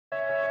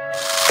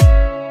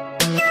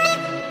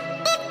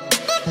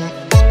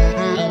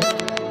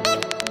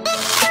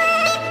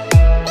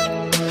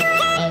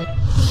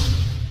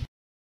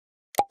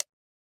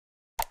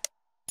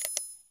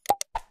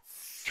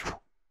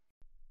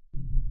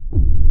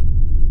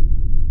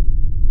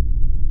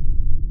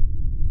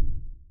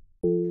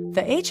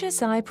The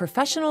HSI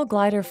Professional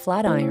Glider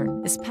Flat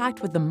Iron is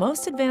packed with the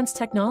most advanced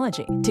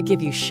technology to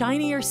give you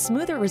shinier,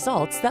 smoother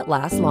results that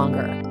last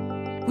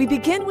longer. We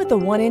begin with the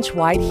 1-inch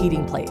wide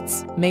heating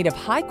plates, made of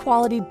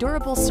high-quality,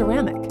 durable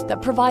ceramic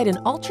that provide an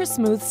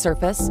ultra-smooth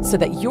surface so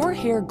that your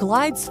hair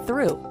glides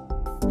through.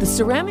 The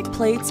ceramic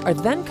plates are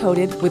then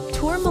coated with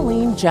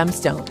tourmaline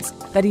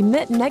gemstones that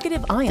emit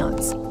negative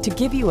ions to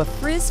give you a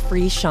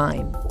frizz-free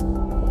shine.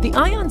 The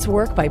ions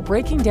work by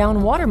breaking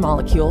down water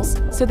molecules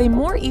so they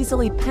more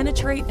easily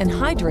penetrate and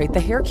hydrate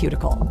the hair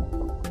cuticle.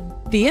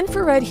 The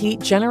infrared heat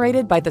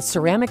generated by the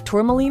ceramic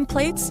tourmaline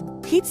plates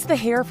heats the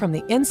hair from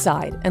the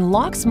inside and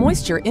locks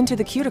moisture into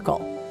the cuticle,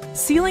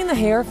 sealing the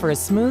hair for a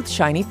smooth,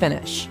 shiny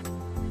finish.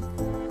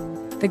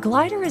 The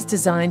glider is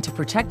designed to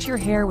protect your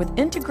hair with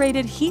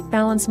integrated heat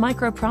balance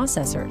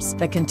microprocessors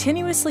that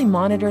continuously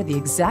monitor the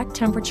exact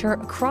temperature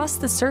across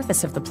the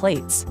surface of the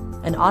plates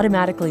and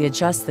automatically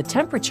adjust the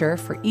temperature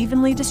for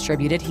evenly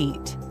distributed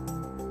heat.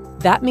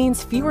 That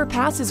means fewer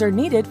passes are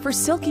needed for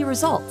silky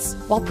results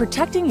while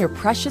protecting your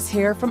precious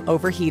hair from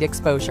overheat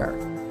exposure.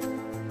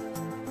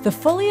 The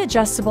fully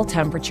adjustable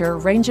temperature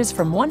ranges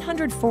from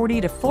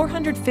 140 to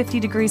 450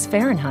 degrees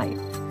Fahrenheit,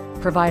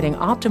 providing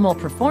optimal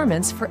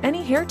performance for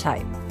any hair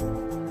type.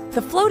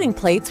 The floating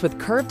plates with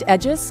curved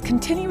edges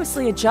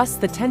continuously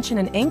adjust the tension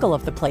and angle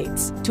of the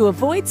plates to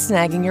avoid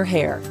snagging your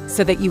hair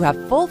so that you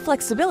have full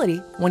flexibility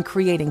when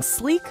creating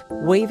sleek,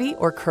 wavy,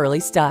 or curly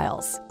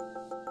styles.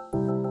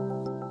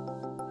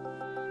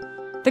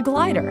 The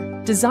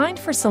glider, designed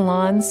for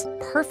salons,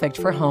 perfect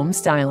for home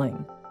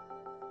styling.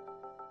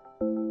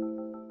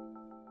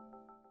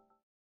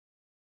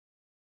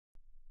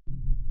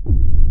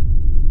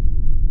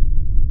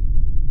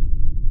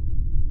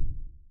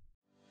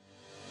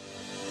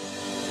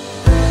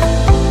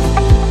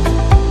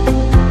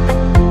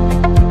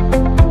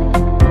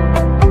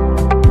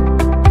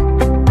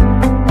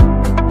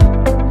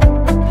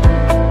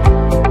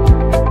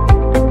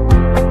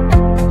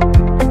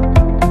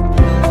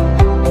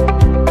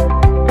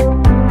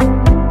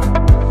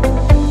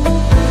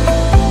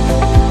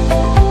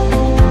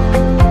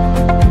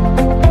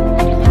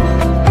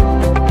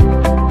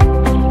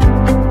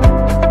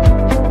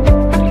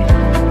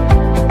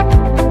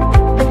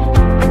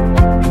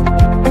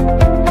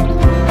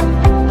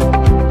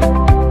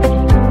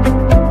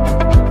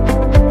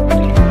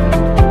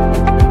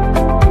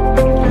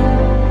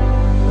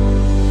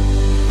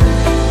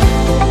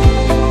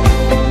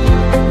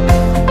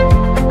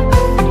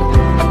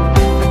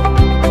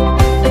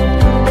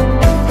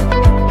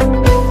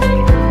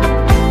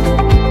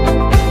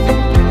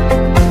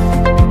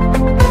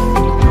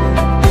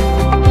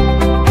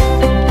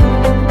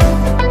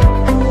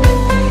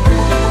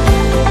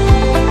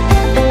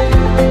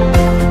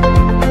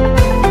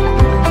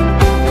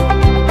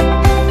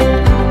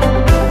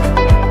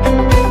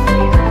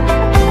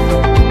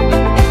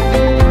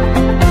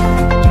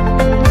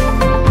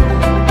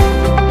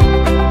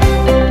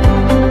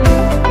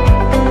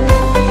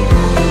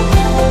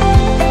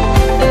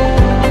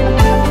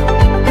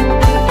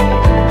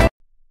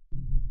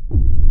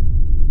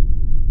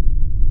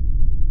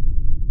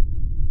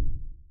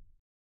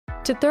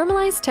 To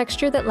thermalize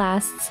texture that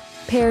lasts,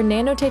 pair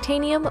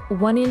nano-titanium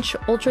 1-inch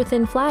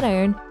ultra-thin flat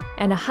iron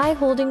and a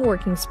high-holding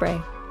working spray.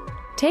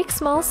 Take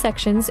small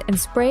sections and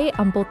spray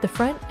on both the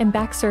front and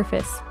back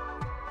surface.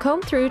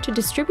 Comb through to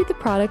distribute the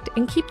product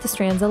and keep the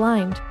strands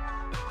aligned.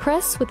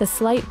 Press with a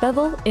slight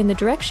bevel in the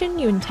direction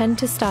you intend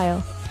to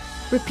style.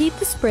 Repeat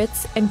the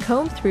spritz and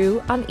comb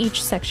through on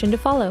each section to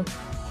follow.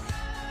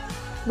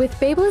 With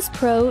Babyliss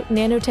Pro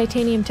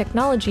nano-titanium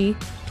technology,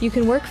 you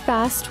can work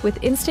fast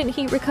with instant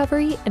heat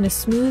recovery and a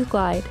smooth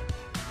glide.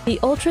 The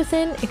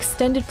ultra-thin,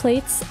 extended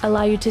plates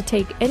allow you to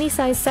take any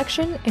size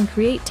section and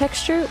create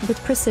texture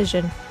with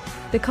precision.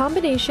 The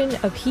combination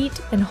of heat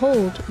and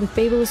hold with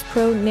Babyliss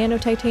Pro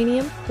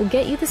nano-titanium will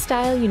get you the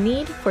style you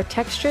need for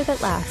texture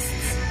that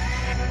lasts.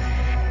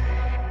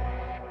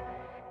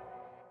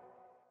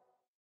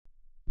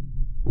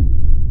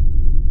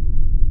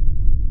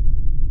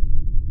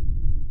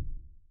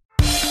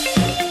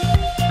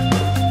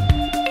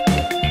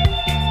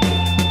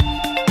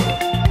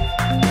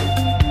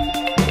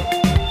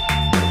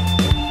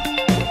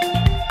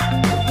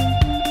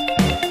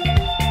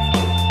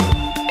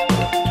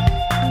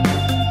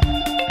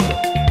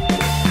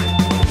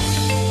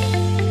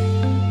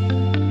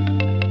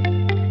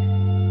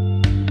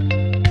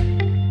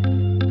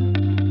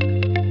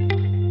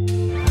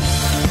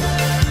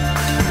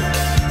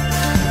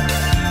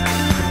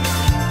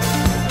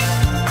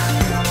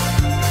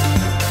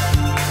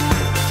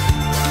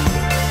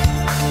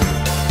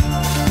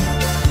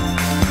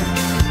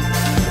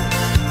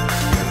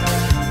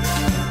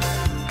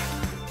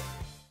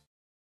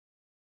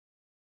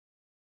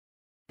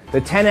 The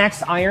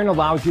 10X iron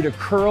allows you to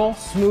curl,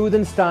 smooth,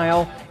 and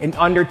style in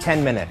under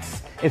 10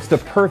 minutes. It's the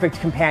perfect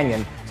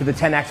companion to the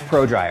 10X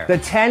Pro Dryer. The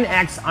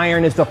 10X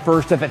iron is the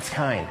first of its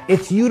kind.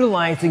 It's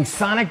utilizing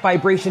sonic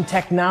vibration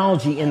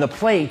technology in the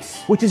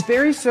plates, which is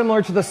very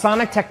similar to the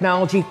sonic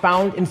technology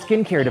found in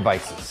skincare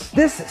devices.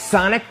 This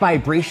sonic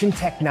vibration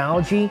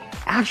technology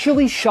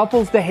actually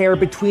shuffles the hair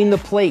between the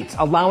plates,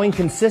 allowing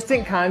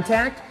consistent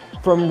contact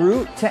from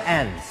root to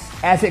ends.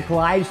 As it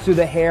glides through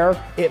the hair,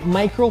 it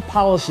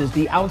micro-polishes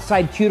the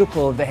outside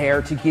cuticle of the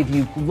hair to give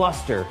you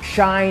luster,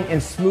 shine,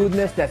 and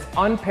smoothness that's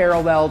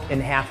unparalleled in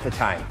half the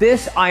time.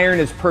 This iron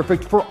is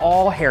perfect for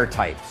all hair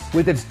types.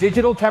 With its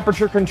digital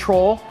temperature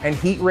control and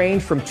heat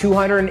range from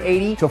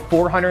 280 to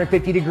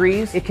 450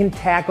 degrees, it can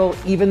tackle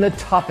even the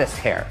toughest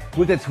hair.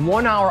 With its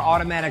 1-hour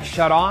automatic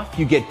shut-off,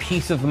 you get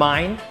peace of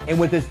mind. And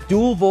with its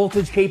dual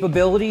voltage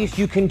capabilities,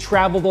 you can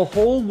travel the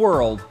whole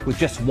world with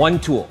just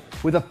one tool.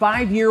 With a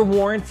 5-year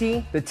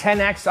warranty, the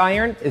 10X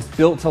iron is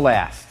built to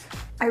last.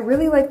 I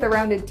really like the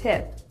rounded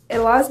tip. It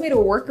allows me to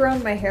work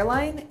around my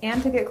hairline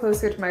and to get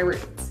closer to my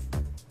roots.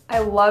 I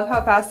love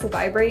how fast the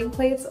vibrating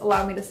plates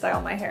allow me to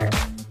style my hair.